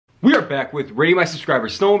We are back with rating my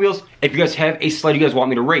subscribers snowmobiles. If you guys have a sled you guys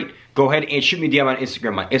want me to rate, go ahead and shoot me a DM on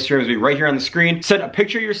Instagram. My Instagram is going to be right here on the screen. Send a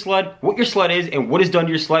picture of your sled, what your sled is, and what is done to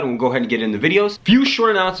your sled, and we'll go ahead and get into the videos. Few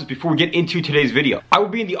short announcements before we get into today's video. I will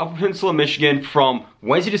be in the Upper Peninsula, Michigan from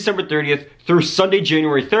Wednesday, December 30th through Sunday,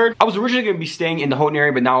 January 3rd. I was originally going to be staying in the Houghton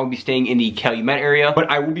area, but now I'll be staying in the Calumet area. But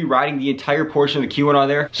I will be riding the entire portion of the Q1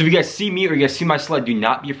 there. So if you guys see me or you guys see my sled, do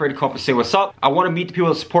not be afraid to come up and say what's up. I want to meet the people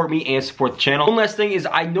that support me and support the channel. One last thing is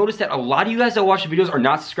I noticed that a lot of you guys that watch the videos are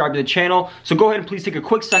not subscribed to the channel. So go ahead and please take a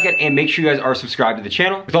quick second and make sure you guys are subscribed to the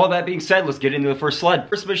channel. With all that being said, let's get into the first sled.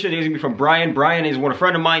 First submission today is going to be from Brian. Brian is a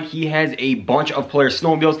friend of mine. He has a bunch of Polaris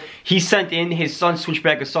snowmobiles. He sent in his son's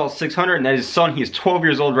Switchback Assault 600, and that is his son. He is 12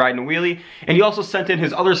 years old riding a wheelie. And he also sent in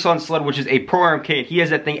his other son's sled, which is a Pro RMK, and he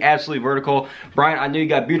has that thing absolutely vertical. Brian, I know you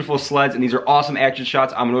got beautiful sleds, and these are awesome action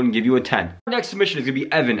shots. I'm going to give you a 10. Our next submission is going to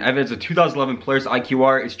be Evan. Evan is a 2011 Polaris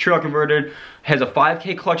IQR. It's trail converted, has a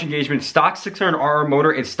 5K clutch engagement, stock 600RR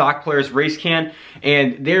motor, and stock Polaris race can.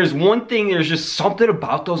 And there's one thing, there's just something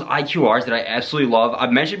about those IQRs that I absolutely love.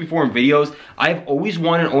 I've mentioned before in videos, I've always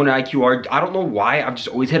wanted to own an IQR. I don't know why, I've just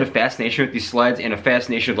always had a fascination with these sleds and a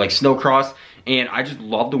fascination with like snowcross. And I just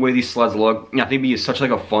love the way these sleds look. And I think it'd be such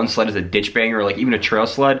like a fun sled as a ditch banger or like even a trail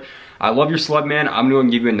sled. I love your sled, man. I'm going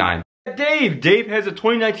to give you a 9. Dave has a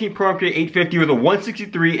 2019 Pro RMK 850 with a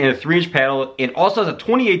 163 and a 3-inch paddle, and also has a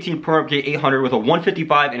 2018 Pro RMK 800 with a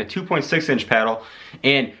 155 and a 2.6-inch paddle,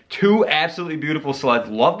 and two absolutely beautiful sleds.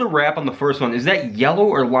 Love the wrap on the first one. Is that yellow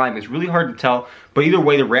or lime? It's really hard to tell, but either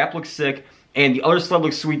way, the wrap looks sick, and the other sled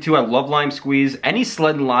looks sweet too. I love lime squeeze. Any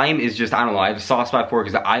sled in lime is just, I don't know, I have a soft spot for it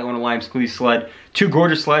because I own a lime squeeze sled. Two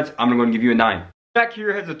gorgeous sleds. I'm going to give you a 9. Back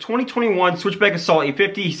here has a 2021 Switchback Assault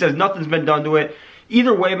 850. He says nothing's been done to it.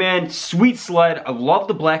 Either way, man, sweet sled. I love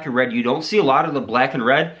the black and red. You don't see a lot of the black and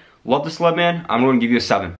red. Love the sled, man. I'm going to give you a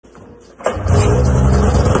 7.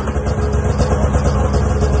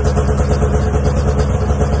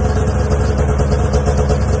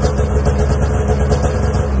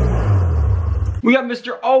 We got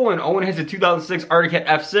Mr. Owen. Owen has a 2006 Arctic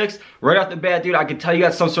Cat F6. Right off the bat, dude, I can tell you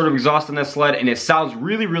got some sort of exhaust on that sled, and it sounds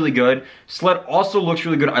really, really good. Sled also looks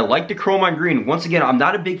really good. I like the chrome on green. Once again, I'm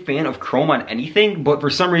not a big fan of chrome on anything, but for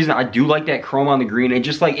some reason, I do like that chrome on the green. It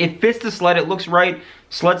just like, it fits the sled. It looks right.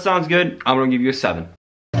 Sled sounds good. I'm going to give you a 7.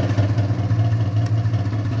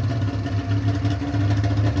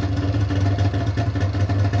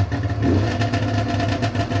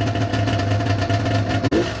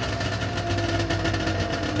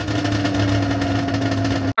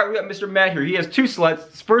 We got Mr. Matt here. He has two sleds.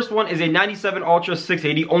 His first one is a 97 Ultra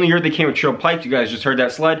 680. Only year they came with trail pipes. You guys just heard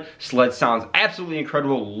that sled. Sled sounds absolutely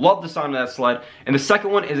incredible. Love the sound of that sled. And the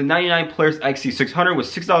second one is a 99 Polaris XC600 with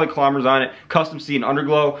 6,000 kilometers on it. Custom seat and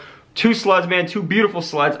underglow. Two sleds, man. Two beautiful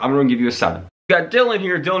sleds. I'm going to give you a 7. We got Dylan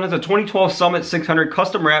here. Dylan has a 2012 Summit 600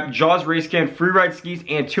 custom wrap, Jaws race can, free ride skis,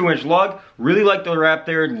 and 2-inch lug. Really like the wrap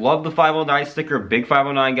there. Love the 509 sticker. Big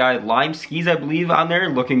 509 guy. Lime skis, I believe, on there.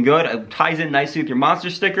 Looking good. It ties in nicely with your monster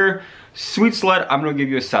sticker. Sweet sled. I'm going to give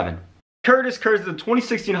you a 7. Curtis is a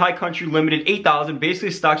 2016 High Country Limited 8000.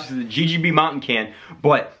 Basically stock just as a GGB mountain can.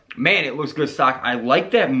 But man, it looks good stock. I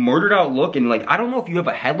like that murdered out look, and like, I don't know if you have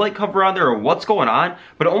a headlight cover on there or what's going on,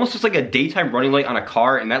 but it almost looks like a daytime running light on a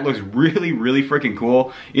car, and that looks really, really freaking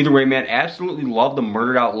cool. Either way, man, absolutely love the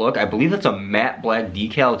murdered out look. I believe that's a matte black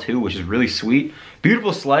decal too, which is really sweet.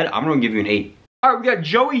 Beautiful sled. I'm going to give you an 8. All right, we got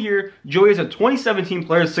Joey here. Joey has a 2017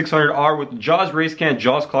 Polaris 600R with Jaws race can,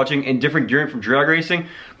 Jaws clutching, and different gearing from drag racing.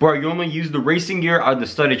 But you only use the racing gear on the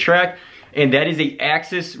studded track, and that is a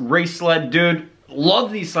Axis race sled, dude.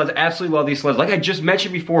 Love these sleds, absolutely love these sleds. Like I just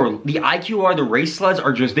mentioned before, the IQR, the race sleds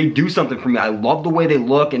are just, they do something for me. I love the way they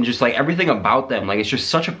look and just like everything about them. Like it's just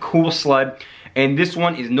such a cool sled. And this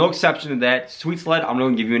one is no exception to that. Sweet sled, I'm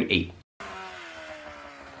going to give you an 8.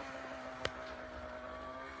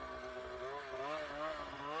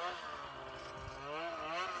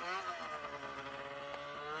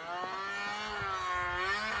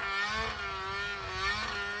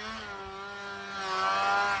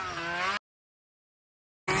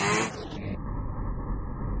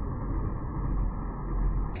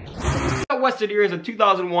 Wested here is a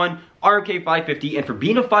 2001 RMK 550, and for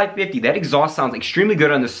being a 550, that exhaust sounds extremely good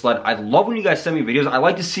on this sled. I love when you guys send me videos. I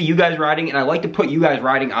like to see you guys riding, and I like to put you guys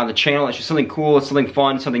riding on the channel. It's just something cool, it's something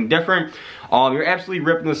fun, something different. You're absolutely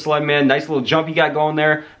ripping the sled, man. Nice little jump you got going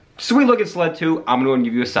there. Sweet looking sled too. I'm going to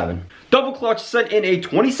give you a 7. Double Clutch sent in a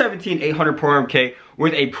 2017 800 Pro RMK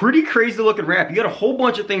with a pretty crazy looking wrap. You got a whole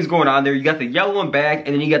bunch of things going on there. You got the yellow in back,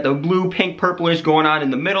 and then you got the blue, pink, purplish going on in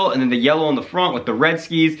the middle, and then the yellow in the front with the red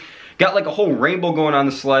skis. Got like a whole rainbow going on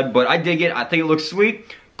the sled, but I dig it. I think it looks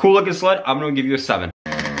sweet. Cool looking sled. I'm going to give you a 7.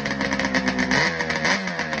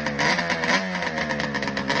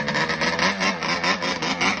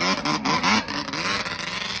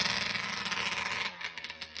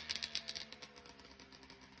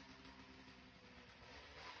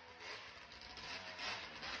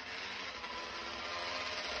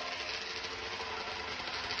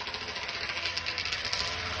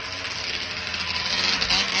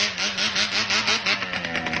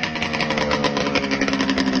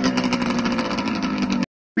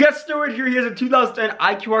 We got Stewart here. He has a 2010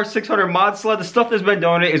 IQR 600 mod sled. The stuff that's been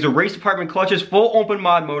donated is a race department clutches, full open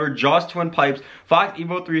mod motor, Jaws twin pipes, Fox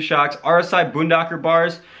Evo 3 shocks, RSI Boondocker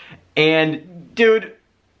bars, and dude,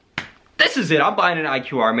 this is it. I'm buying an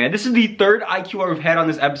IQR, man. This is the third IQR we've had on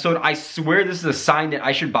this episode. I swear this is a sign that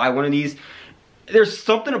I should buy one of these. There's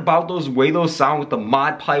something about those way those sound with the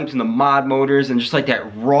mod pipes and the mod motors and just like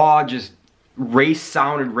that raw, just race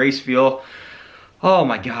sound and race feel. Oh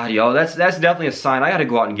my god, yo, that's definitely a sign. I gotta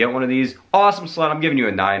go out and get one of these. Awesome sled, I'm giving you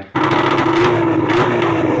a 9.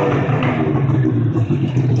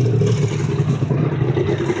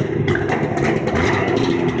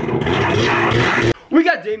 We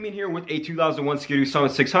got Damien here with a 2001 Skidoo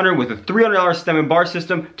Summit 600 with a $300 stem and bar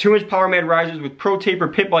system, 2-inch power mat risers with Pro Taper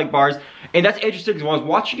pit bike bars. And that's interesting because when I was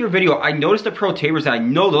watching your video, I noticed the Pro Tapers, and I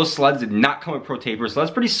know those sleds did not come with Pro Tapers, so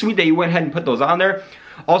that's pretty sweet that you went ahead and put those on there.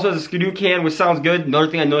 Also has a Skidoo can, which sounds good. Another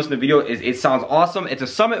thing I noticed in the video is it sounds awesome. It's a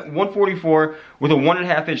Summit 144 with a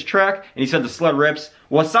 1.5-inch track, and he said the sled rips.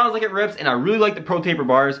 Well, it sounds like it rips, and I really like the Pro Taper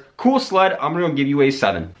bars. Cool sled. I'm gonna give you a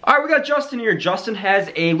 7. All right, we got Justin here. Justin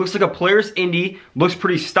has a, looks like a Polaris Indy. Looks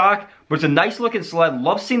pretty stock, but it's a nice looking sled.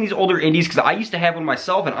 Love seeing these older Indies because I used to have one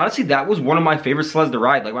myself, and honestly, that was one of my favorite sleds to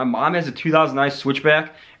ride. Like, my mom has a 2009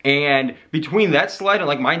 Switchback, and between that sled and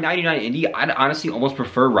like my 99 Indy, I'd honestly almost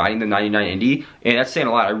prefer riding the 99 Indy, and that's saying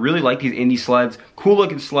a lot. I really like these Indy sleds. Cool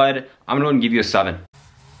looking sled. I'm gonna give you a 7.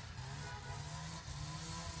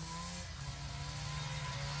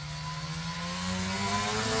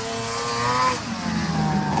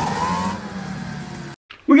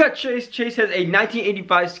 We got Chase. Chase has a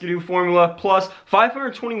 1985 Skidoo Formula Plus,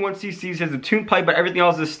 521 cc's, has a tuned pipe, but everything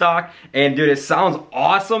else is stock. And dude, it sounds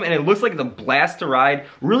awesome, and it looks like it's a blast to ride.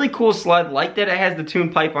 Really cool sled. Like that it has the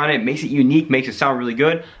tuned pipe on it. It makes it unique, makes it sound really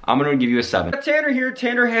good. I'm gonna give you a 7. Tanner here.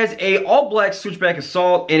 Tanner has a all-black Switchback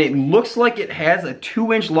Assault, and it looks like it has a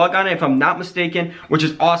 2-inch lug on it, if I'm not mistaken, which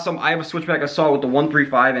is awesome. I have a Switchback Assault with the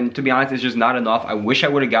 135, and to be honest, it's just not enough. I wish I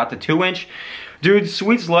would have got the 2-inch. Dude,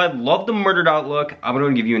 sweet sled, love the murdered out look. I'm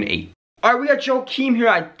gonna give you an 8. All right, we got Joakim here.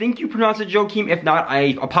 I think you pronounce it Joakim. If not,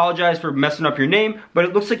 I apologize for messing up your name. But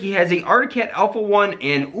it looks like he has a Arctic Cat Alpha 1.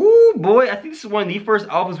 And ooh, boy, I think this is one of the first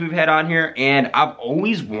Alphas we've had on here. And I've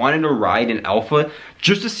always wanted to ride an Alpha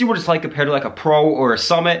just to see what it's like compared to like a Pro or a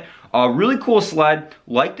Summit. Really cool sled,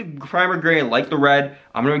 like the primer gray and like the red.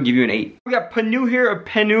 I'm gonna give you an 8. We got Panu here.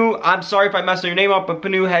 Panu, I'm sorry if I messed your name up, but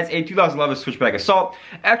Panu has a 2011 Switchback Assault,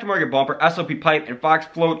 aftermarket bumper, SOP pipe, and Fox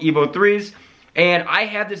Float Evo 3s. And I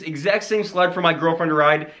have this exact same sled for my girlfriend to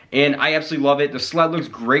ride, and I absolutely love it. The sled looks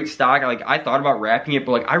great stock. Like, I thought about wrapping it,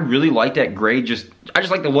 but like I really like that gray. I just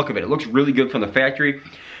like the look of it. It looks really good from the factory.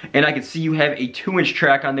 And I can see you have a 2-inch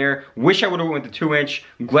track on there. Wish I would have went with the 2-inch.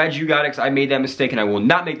 I'm glad you got it because I made that mistake and I will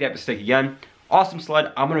not make that mistake again. Awesome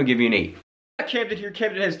sled. I'm gonna give you an 8. Camden here.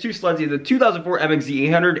 Camden has 2 sleds. He has a 2004 MXZ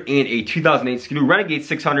 800 and a 2008 Skidoo Renegade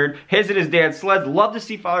 600. His and his dad's sleds. Love to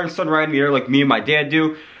see father and son ride in the air like me and my dad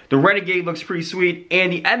do. The Renegade looks pretty sweet,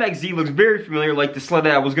 and the MXZ looks very familiar, like the sled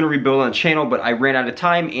that I was going to rebuild on the channel, but I ran out of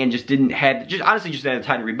time and just honestly just didn't have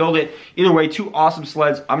time to rebuild it. Either way, 2 awesome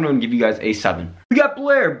sleds. I'm going to give you guys a 7. We got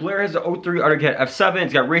Blair. Blair has an 03 Arctic Cat F7.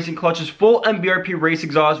 It's got racing clutches, full MBRP race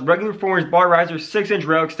exhaust, regular 4-inch bar risers, 6-inch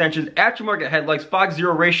rail extensions, aftermarket headlights, Fox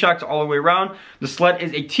Zero race shocks all the way around. The sled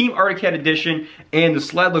is a Team Arctic Cat edition, and the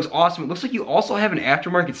sled looks awesome. It looks like you also have an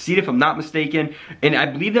aftermarket seat, if I'm not mistaken, and I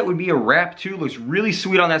believe that would be a wrap too. Looks really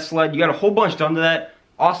sweet on that sled. You got a whole bunch done to that.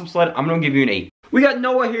 Awesome sled. I'm gonna give you an 8. We got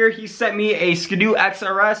Noah here. He sent me a Skidoo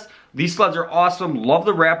XRS. These sleds are awesome. Love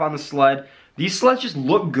the wrap on the sled. These sleds just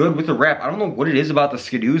look good with the wrap. I don't know what it is about the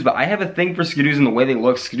Skidoos, but I have a thing for Skidoos and the way they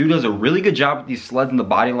look. Skidoo does a really good job with these sleds and the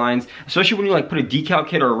body lines, especially when you like put a decal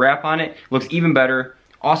kit or a wrap on it. Looks even better.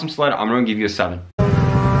 Awesome sled. I'm gonna give you a 7.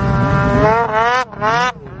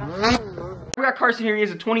 We got Carson here. He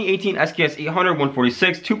has a 2018 SKS 800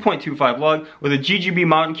 146 2.25 lug with a GGB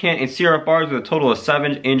mountain can and CRF bars with a total of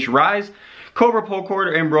 7-inch rise. Cobra pull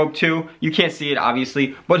cord and rope too. You can't see it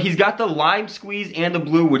obviously, but he's got the lime squeeze and the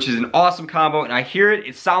blue, which is an awesome combo, and I hear it.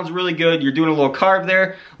 It sounds really good. You're doing a little carve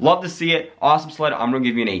there. Love to see it. Awesome sled. I'm gonna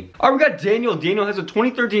give you an 8. All right, we got Daniel. Daniel has a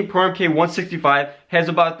 2013 Pro MK 165, has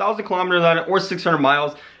about 1,000 kilometers on it or 600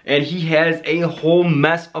 miles, and he has a whole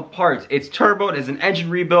mess of parts. It's turboed, has an engine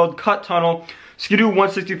rebuild, cut tunnel, Skidoo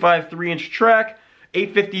 165 3-inch track,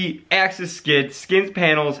 850 axis skid, skins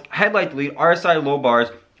panels, headlight lead, RSI low bars,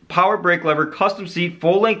 power brake lever, custom seat,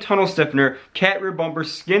 full-length tunnel stiffener, cat rear bumper,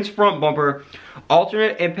 skins front bumper,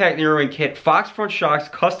 alternate impact narrowing kit, Fox front shocks,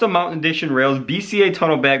 custom mountain addition rails, BCA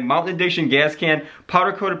tunnel bag, mountain addition gas can,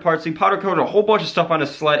 powder coated parts, powder coated a whole bunch of stuff on his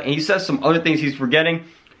sled, and he says some other things he's forgetting.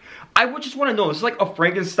 I would just want to know, this is like a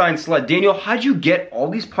Frankenstein sled. Daniel, how'd you get all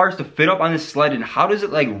these parts to fit up on this sled, and how does it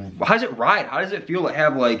ride? How does it feel to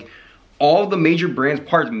have like all the major brands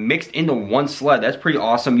parts mixed into one sled? That's pretty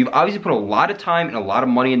awesome. You've obviously put a lot of time and a lot of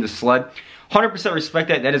money in the sled. 100% respect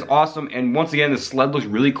that. That is awesome. And once again, the sled looks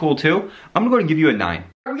really cool too. I'm gonna go ahead and give you a 9.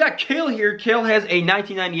 We got Kale here. Kale has a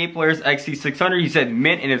 1998 Polaris XC600. He said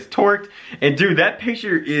mint and it's torqued. And dude, that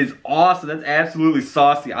picture is awesome. That's absolutely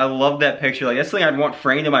saucy. I love that picture. Like, that's something I'd want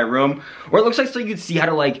framed in my room. Or it looks like so you can see how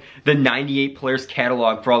to like the 98 Polaris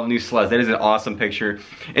catalog for all the new sleds. That is an awesome picture.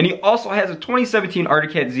 And he also has a 2017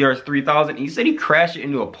 Arctic Cat ZRS 3000. He said he crashed it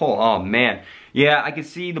into a pole. Oh man. Yeah, I can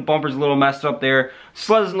see the bumper's a little messed up there.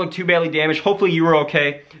 Sled doesn't look too badly damaged. Hopefully you were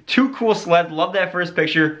okay. 2 cool sleds. Love that first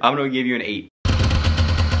picture. I'm gonna give you an 8.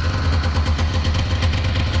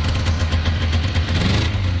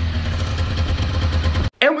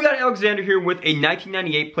 And we got Alexander here with a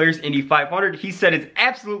 1998 Polaris Indy 500. He said it's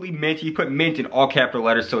absolutely mint. He put mint in all capital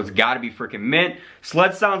letters, so it's gotta be freaking mint.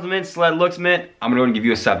 Sled sounds mint, sled looks mint. I'm gonna give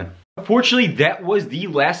you a 7. Unfortunately, that was the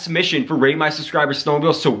last submission for Rating My Subscribers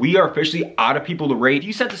Snowmobiles, so we are officially out of people to rate. If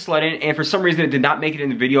you sent the sled in and for some reason it did not make it in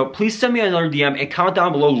the video, please send me another DM and comment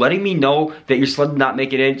down below letting me know that your sled did not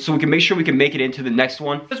make it in so we can make sure we can make it into the next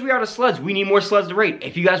one. Because we are out of sleds, we need more sleds to rate.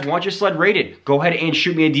 If you guys want your sled rated, go ahead and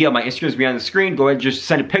shoot me a DM. My Instagram is behind the screen. Go ahead and just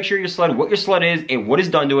send a picture of your sled, what your sled is, and what is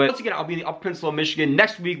done to it. Once again, I'll be in the Upper Peninsula of Michigan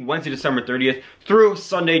next week, Wednesday, December 30th through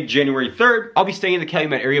Sunday, January 3rd. I'll be staying in the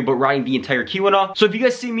Calumet area, but riding the entire Keweenaw. So if you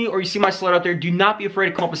guys see me or you see my sled out there, do not be afraid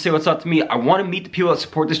to come up and say what's up to me. I want to meet the people that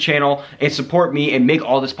support this channel and support me and make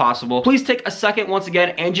all this possible. Please take a second once again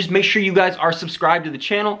and just make sure you guys are subscribed to the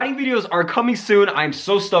channel. Riding videos are coming soon. I'm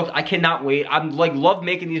so stoked. I cannot wait. I'm like love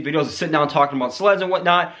making these videos and sitting down talking about sleds and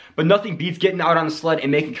whatnot, but nothing beats getting out on the sled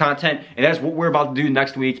and making content, and that's what we're about to do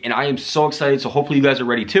next week, and I am so excited, so hopefully you guys are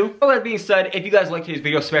ready too. All that being said, if you guys like today's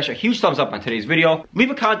video, smash a huge thumbs up on today's video.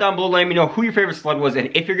 Leave a comment down below letting me know who your favorite sled was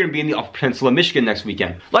and if you're going to be in the Upper Peninsula, Michigan next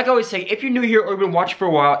weekend. Like I always say, if you're new here or you've been watching for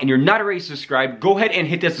a while and you're not already subscribed, go ahead and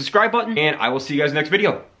hit that subscribe button, and I will see you guys next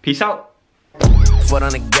video. Peace out. Foot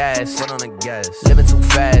on the gas, living too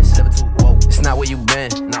fast, it's not where you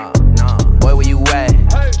been, nah, boy, where you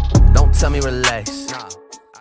at, don't tell me relax,